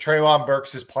boost to Treylon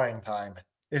Burks' playing time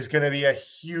is going to be a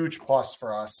huge plus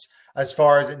for us as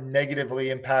far as it negatively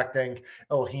impacting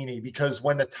Elhini, because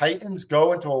when the Titans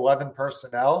go into 11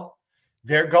 personnel,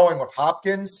 they're going with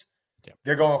Hopkins,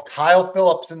 they're going with Kyle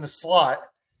Phillips in the slot,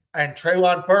 and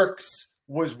Treylon Burks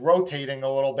was rotating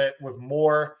a little bit with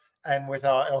Moore and with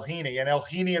Elhini. And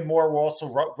Elhini and Moore were also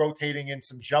rotating in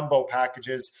some jumbo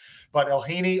packages. But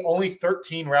Elhini only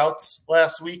 13 routes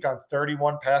last week on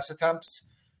 31 pass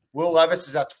attempts. Will Levis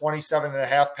is at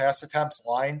 27.5 pass attempts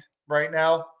lined right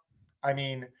now. I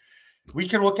mean, we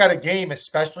can look at a game,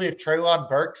 especially if Treylon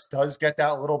Burks does get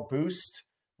that little boost.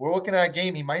 We're looking at a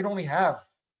game he might only have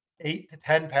 8 to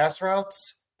 10 pass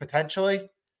routes potentially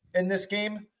in this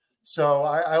game. So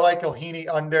I like Elhini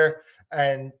under.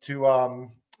 And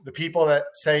to the people that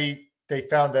say they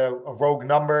found a rogue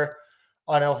number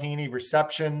on Elhini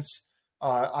receptions,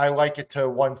 I like it to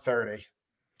 130.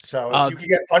 So if you can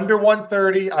get under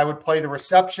 130, I would play the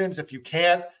receptions. If you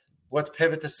can't, let's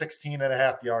pivot to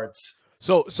 16.5 yards.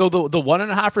 So the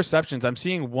 1.5 receptions, I'm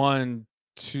seeing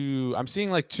I'm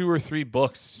seeing like 2 or 3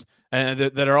 books and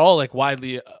that are all like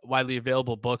widely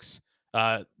available books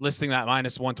listing that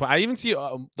minus 120. I even see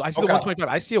I see the 125.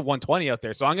 I see a 120 out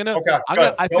there. So I feel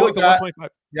like the 125.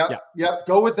 Yep.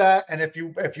 Go with that. And if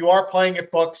you are playing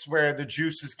at books where the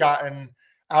juice has gotten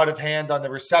out of hand on the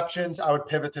receptions, I would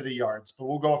pivot to the yards, but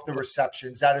we'll go with the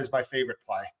receptions. That is my favorite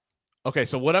play. Okay,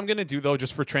 so what I'm going to do, though,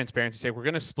 just for transparency's sake, we're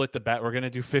going to split the bet. We're going to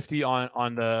do 50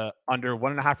 on the under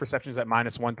 1.5 receptions at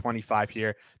minus 125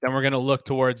 here. Then we're going to look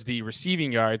towards the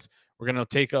receiving yards. We're going to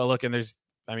take a look, and it's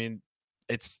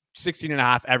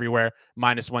 16.5 everywhere,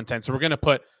 minus 110. So we're going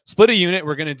to split a unit.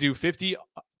 We're going to do 50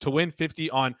 to win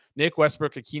 50 on Nick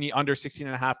Westbrook-Elhini under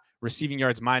 16.5 receiving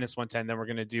yards, minus 110. Then we're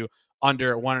going to do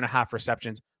under 1.5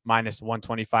 receptions, minus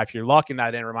 125 here. Locking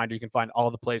that in. Reminder, you can find all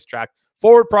the plays tracked.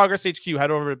 Forward Progress HQ. Head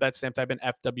over to Betstamp, type in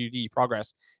FWD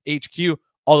Progress HQ.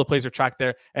 All the plays are tracked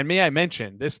there. And may I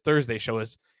mention, this Thursday show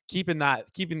is keeping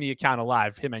the account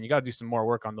alive. Hey, man, you got to do some more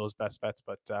work on those best bets,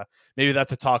 but maybe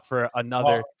that's a talk for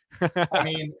another. Well,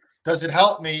 does it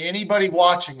help me? Anybody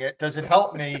watching it, does it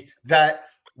help me that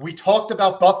we talked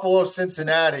about Buffalo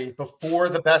Cincinnati before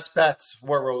the best bets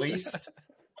were released?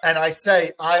 And I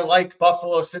say, I like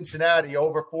Buffalo Cincinnati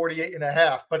over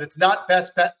 48.5, but it's not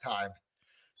best bet time.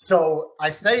 So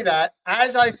I say that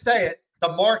as I say it,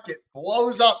 the market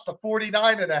blows up to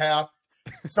 49.5.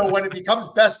 So when it becomes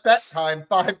best bet time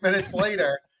 5 minutes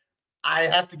later, I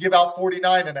have to give out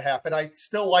 49.5. And I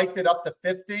still liked it up to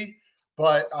 50,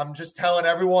 but I'm just telling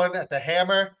everyone at the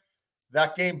Hammer,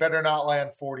 that game better not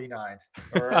land 49,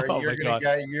 or you're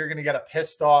gonna get a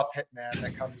pissed off hitman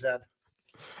that comes in.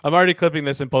 I'm already clipping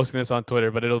this and posting this on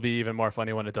Twitter, but it'll be even more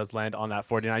funny when it does land on that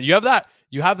 49. You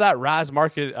have that Raz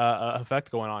market effect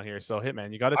going on here. So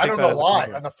Hitman, you got to take that. I don't know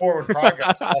why on the Forward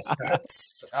Progress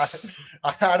bets.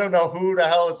 I don't know who the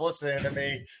hell is listening to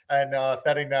me and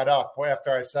betting that up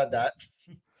after I said that.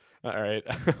 All right.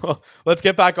 Well, let's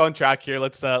get back on track here.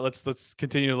 Let's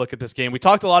continue to look at this game. We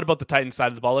talked a lot about the Titans side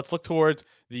of the ball. Let's look towards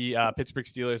the Pittsburgh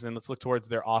Steelers, and let's look towards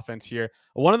their offense here.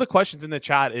 One of the questions in the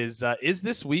chat is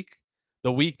this week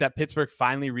the week that Pittsburgh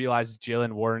finally realizes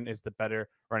Jaylen Warren is the better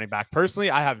running back? Personally,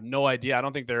 I have no idea. I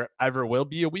don't think there ever will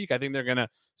be a week. I think they're going to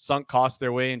sunk cost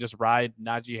their way and just ride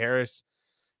Najee Harris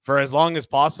for as long as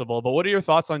possible. But what are your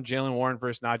thoughts on Jaylen Warren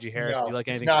versus Najee Harris? No, do you like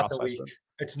anything? It's not the week.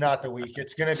 It's not the week.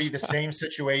 It's going to be the same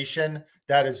situation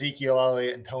that Ezekiel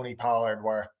Elliott and Tony Pollard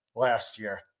were last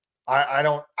year. I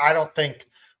don't think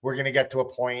we're going to get to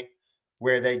a point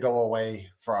where they go away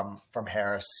from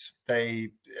Harris.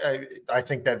 I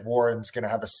think that Warren's going to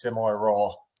have a similar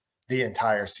role the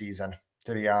entire season,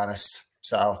 to be honest.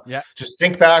 So yeah, just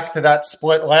think back to that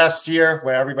split last year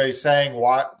where everybody's saying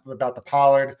what about the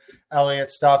Pollard, Elliott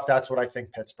stuff. That's what I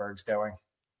think Pittsburgh's doing.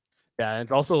 yeah. And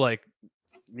it's also like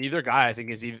neither guy I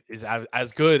think is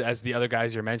as good as the other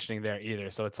guys you're mentioning there either.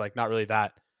 So it's like not really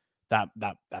that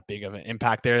big of an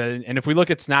impact there. And if we look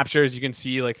at snap shares, you can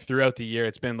see like throughout the year,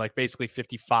 it's been like basically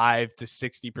 55 to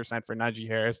 60% for Najee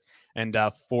Harris and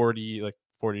 40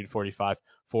 to 45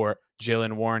 for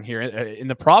Jaylen Warren here. In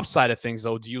the prop side of things,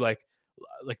 though, do you like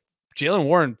Jaylen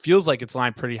Warren feels like it's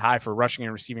lined pretty high for rushing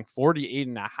and receiving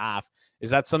 48.5. Is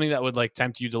that something that would like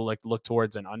tempt you to like look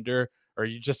towards an under? Or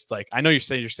you just like, I know you're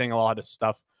saying a lot of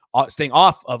stuff, staying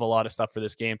off of a lot of stuff for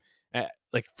this game.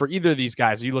 Like for either of these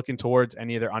guys, are you looking towards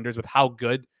any of their unders with how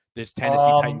good this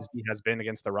Tennessee Titans D has been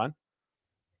against the run?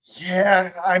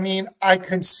 Yeah, I mean, I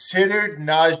considered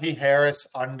Najee Harris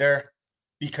under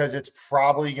because it's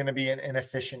probably going to be an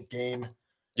inefficient game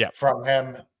from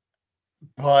him.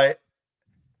 But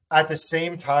at the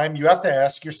same time, you have to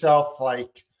ask yourself,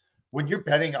 like, when you're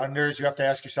betting unders, you have to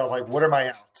ask yourself, like, what are my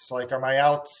outs? Like, are my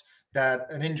outs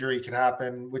that an injury can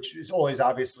happen, which is always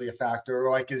obviously a factor?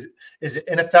 Or like, is it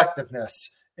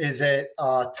ineffectiveness? Is it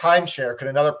timeshare? Could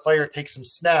another player take some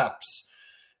snaps?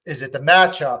 Is it the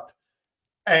matchup?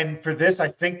 And for this, I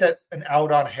think that an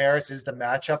out on Harris is the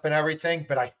matchup and everything,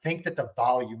 but I think that the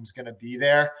volume's going to be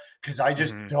there because I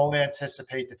just don't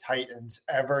anticipate the Titans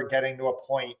ever getting to a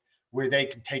point where they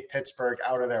can take Pittsburgh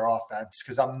out of their offense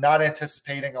because I'm not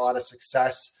anticipating a lot of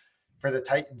success for the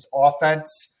Titans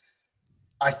offense.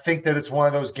 I think that it's one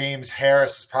of those games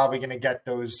Harris is probably going to get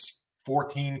those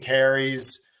 14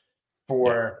 carries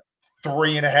for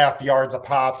 3.5 yards a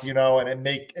pop, and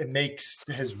it makes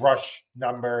his rush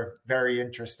number very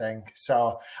interesting.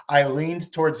 So I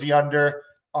leaned towards the under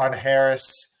on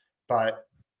Harris, but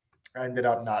I ended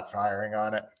up not firing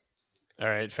on it. All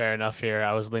right, fair enough here.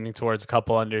 I was leaning towards a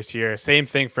couple unders here. Same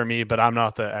thing for me, but I'm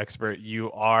not the expert.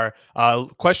 You are.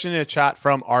 Question in the chat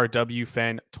from RW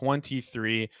fan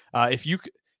 23. If you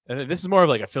this is more of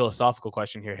like a philosophical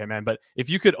question here, man. But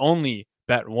if you could only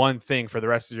bet one thing for the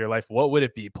rest of your life, what would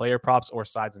it be? Player props or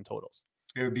sides and totals?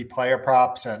 It would be player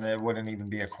props, and it wouldn't even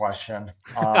be a question.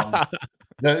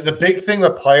 The big thing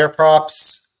with player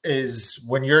props is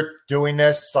when you're doing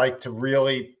this, like to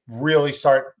really, really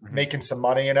start making some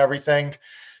money and everything,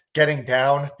 getting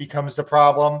down becomes the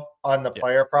problem on the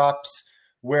player props.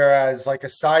 Whereas like a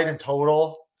side and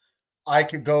total, I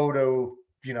could go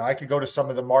to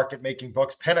some of the market making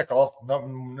books. Pinnacle,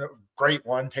 great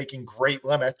one, taking great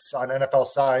limits on NFL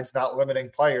sides, not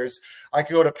limiting players. I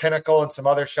could go to Pinnacle and some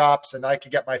other shops and I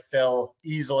could get my fill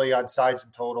easily on sides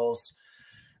and totals.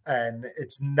 And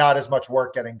it's not as much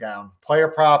work getting down. Player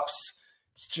props,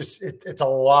 it's a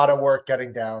lot of work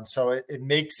getting down. So it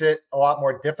makes it a lot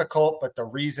more difficult. But the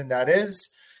reason that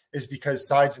is because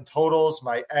sides and totals,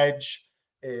 my edge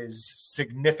is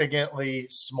significantly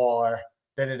smaller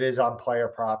than it is on player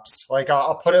props. Like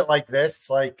I'll put it like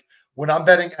this, like when I'm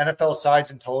betting NFL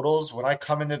sides and totals, when I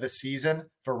come into the season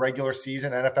for regular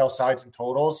season NFL sides and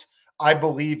totals, I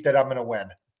believe that I'm going to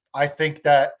win. I think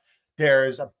that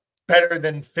there's a better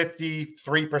than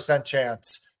 53%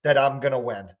 chance that I'm going to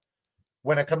win.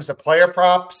 When it comes to player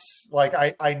props, like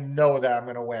I know that I'm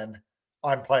going to win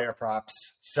on player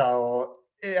props. So,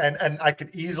 and I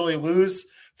could easily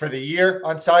lose for the year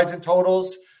on sides and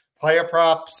totals. Player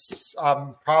props,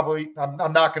 I'm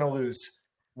not going to lose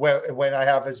when I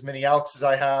have as many outs as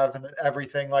I have and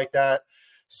everything like that.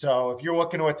 So if you're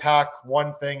looking to attack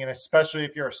one thing, and especially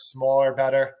if you're a smaller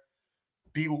bettor,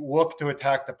 look to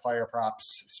attack the player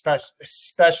props,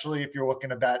 especially if you're looking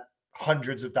to bet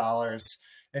hundreds of dollars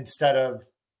instead of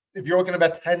if you're looking to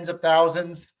bet tens of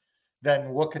thousands,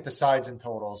 then look at the sides and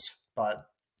totals, but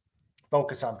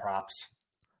focus on props.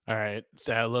 All right.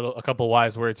 A couple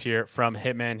wise words here from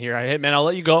Hitman here. Hitman, I'll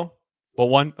let you go. But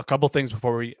a couple things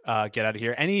before we get out of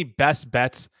here. Any best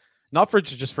bets, not for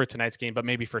just for tonight's game, but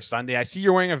maybe for Sunday? I see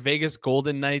you're wearing a Vegas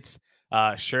Golden Knights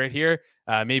shirt here.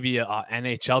 Maybe an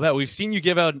NHL bet. We've seen you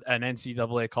give out an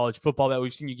NCAA college football bet.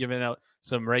 We've seen you giving out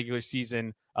some regular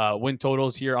season win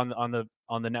totals here on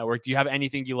the network. Do you have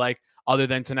anything you like other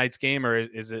than tonight's game, or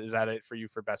is that it for you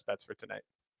for best bets for tonight?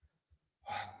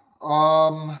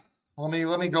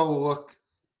 Let me go look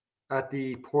at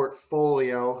the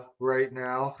portfolio right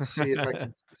now, see if I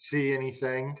can see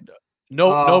anything.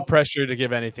 No pressure to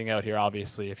give anything out here,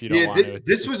 obviously, if you don't want to.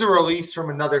 This was a release from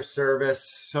another service.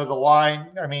 So the line,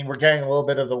 I mean, we're getting a little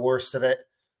bit of the worst of it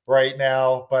right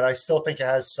now, but I still think it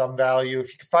has some value.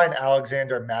 If you can find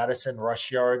Alexander Madison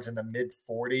rush yards in the mid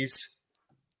 40s,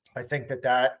 I think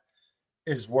that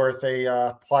is worth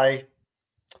a play.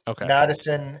 Okay.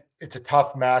 Madison, it's a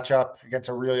tough matchup against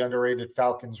a really underrated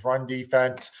Falcons run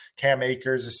defense. Cam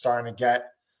Akers is starting to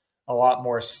get a lot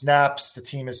more snaps. The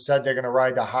team has said they're going to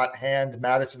ride the hot hand.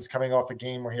 Madison's coming off a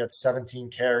game where he had 17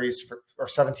 carries or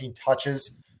 17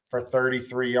 touches for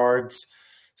 33 yards.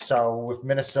 So with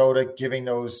Minnesota giving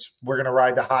those "we're going to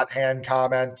ride the hot hand"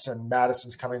 comments, and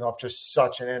Madison's coming off just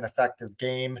such an ineffective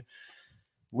game.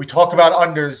 We talk about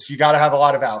unders. You got to have a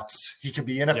lot of outs. He could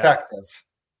be ineffective.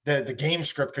 Yeah. The game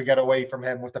script could get away from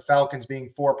him with the Falcons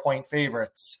being 4-point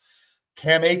favorites.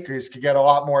 Cam Akers could get a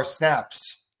lot more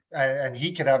snaps, and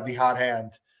he could have the hot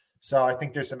hand. So I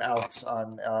think there's some outs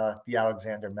on the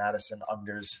Alexander Madison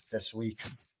unders this week.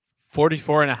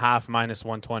 44.5 minus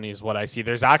 120 is what I see.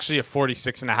 There's actually a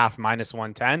 46.5 minus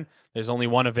 110. There's only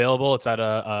one available. It's at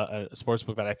a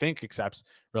sportsbook that I think accepts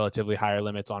relatively higher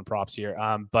limits on props here.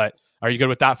 But are you good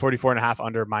with that? 44.5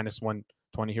 under minus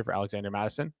 120 here for Alexander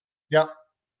Madison? Yep.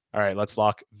 All right, let's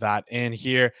lock that in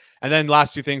here. And then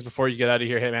last two things before you get out of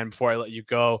here, Hitman, before I let you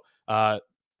go.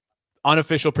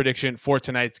 Unofficial prediction for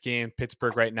tonight's game.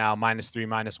 Pittsburgh right now, -3,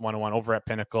 -101 over at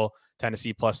Pinnacle.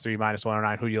 Tennessee +3,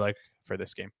 -109. Who do you like for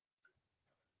this game?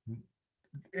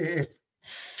 If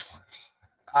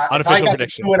I got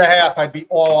prediction 2.5, I'd be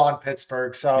all on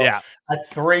Pittsburgh. So yeah, at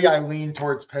 3, I lean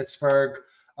towards Pittsburgh.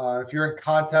 If you're in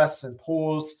contests and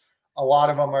pools, a lot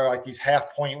of them are like these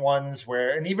half-point ones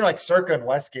and even like Circa and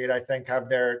Westgate, I think, have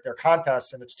their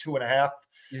contests, and it's 2.5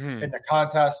 in the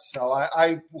contest. So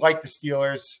I like the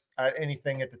Steelers at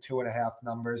anything at the 2.5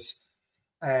 numbers.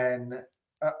 And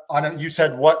you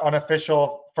said what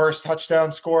unofficial first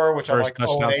touchdown score, which first I'm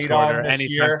like 0-8 on this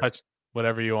year.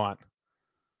 Whatever you want.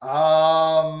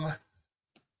 Oh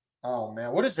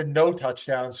man, what is the no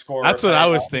touchdown score? That's what I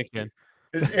was thinking.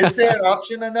 Is there an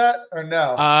option in that or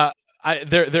no?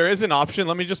 There is an option.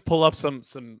 Let me just pull up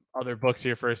some other books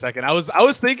here for a second. I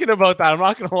was thinking about that. I'm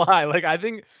not gonna lie. Like, I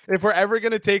think if we're ever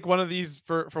gonna take one of these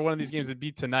for one of these games, it'd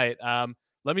be tonight.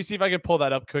 Let me see if I can pull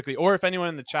that up quickly, or if anyone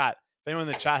in the chat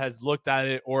has looked at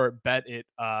it or bet it.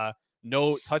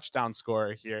 No touchdown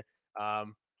score here.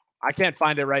 I can't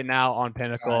find it right now on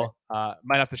Pinnacle. Right.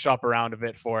 Might have to shop around a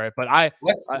bit for it, but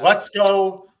let's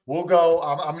go. We'll go.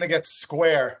 I'm gonna get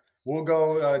square. We'll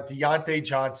go Deontay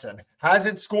Johnson.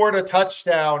 Hasn't scored a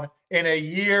touchdown in a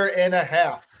year and a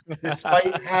half,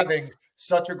 despite having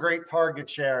such a great target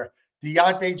share.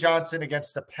 Deontay Johnson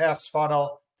against the pass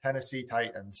funnel Tennessee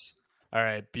Titans. All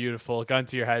right, beautiful. Gun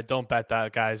to your head. Don't bet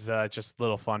that, guys. Just a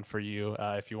little fun for you.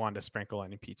 If you wanted to sprinkle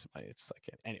any pizza money, it's like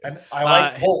it. Anyways, and I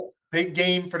like Holt. Big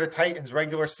game for the Titans.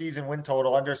 Regular season win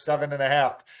total under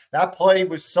 7.5. That play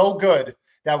was so good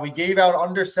that we gave out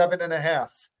under 7.5.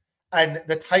 And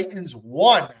the Titans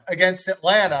won against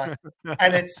Atlanta,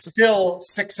 and it's still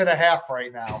 6.5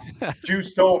 right now,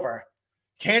 juiced over.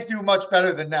 Can't do much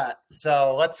better than that.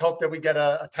 So let's hope that we get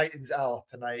a Titans L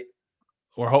tonight.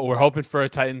 We're hoping for a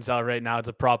Titans L right now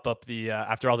to prop up the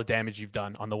after all the damage you've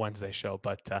done on the Wednesday show.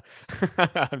 But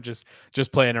I'm just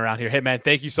playing around here. Hey man,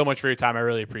 thank you so much for your time. I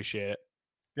really appreciate it.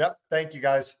 Yep, thank you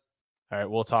guys. All right,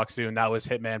 we'll talk soon. That was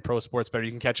Hitman Pro Sports Bettor.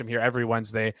 You can catch him here every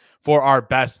Wednesday for our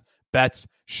best bets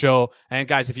show. And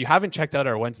guys, if you haven't checked out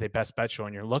our Wednesday best bet show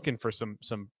and you're looking for some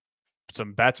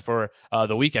bets for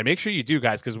the weekend, make sure you do,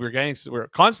 guys, because we're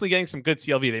constantly getting some good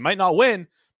CLV. They might not win,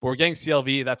 but we're getting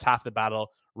CLV. That's half the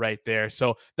battle right there.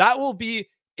 So that will be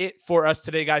it for us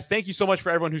today, guys. Thank you so much for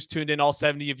everyone who's tuned in, all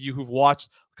 70 of you who've watched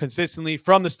consistently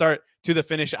from the start to the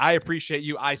finish. I appreciate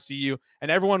you. I see you. And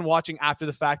everyone watching after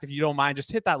the fact, if you don't mind,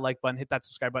 just hit that like button, hit that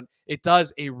subscribe button. It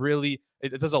does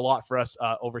it does a lot for us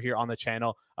over here on the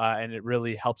channel, and it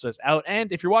really helps us out.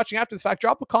 And if you're watching after the fact,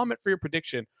 drop a comment for your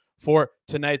prediction for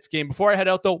tonight's game. Before I head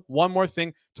out, though, one more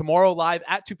thing. Tomorrow live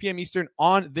at 2 p.m. Eastern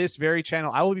on this very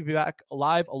channel, I will be back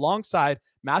live alongside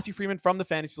Matthew Freeman from the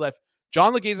Fantasy Life,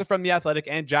 John Legeza from The Athletic,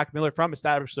 and Jack Miller from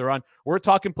Establish the Run. We're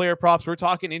talking player props. We're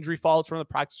talking injury falls from the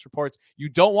practice reports. You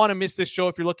don't want to miss this show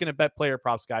if you're looking to bet player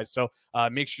props, guys. So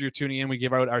make sure you're tuning in. We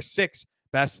give out our 6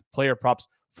 best player props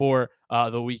for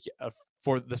the week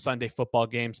for the Sunday football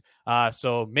games.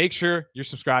 So make sure you're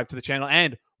subscribed to the channel.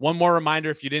 And one more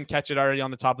reminder, if you didn't catch it already on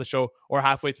the top of the show or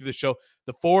halfway through the show,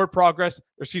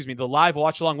 the live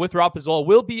watch along with Rob Pizzola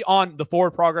will be on the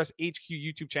Forward Progress HQ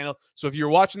YouTube channel. So if you're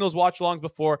watching those watch alongs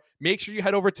before, make sure you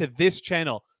head over to this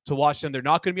channel to watch them. They're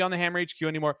not going to be on the Hammer HQ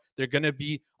anymore. They're going to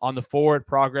be on the Forward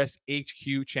Progress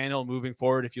HQ channel moving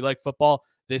forward. If you like football,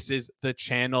 this is the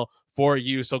channel for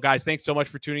you. So guys, thanks so much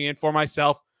for tuning in. For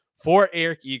myself, for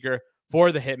Eric Eager,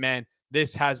 for the Hitman,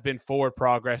 this has been Forward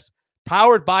Progress,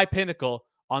 powered by Pinnacle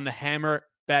on the Hammer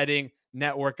Betting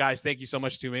Network. Guys, thank you so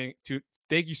much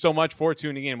for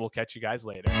tuning in. We'll catch you guys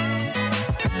later.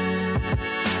 Bye.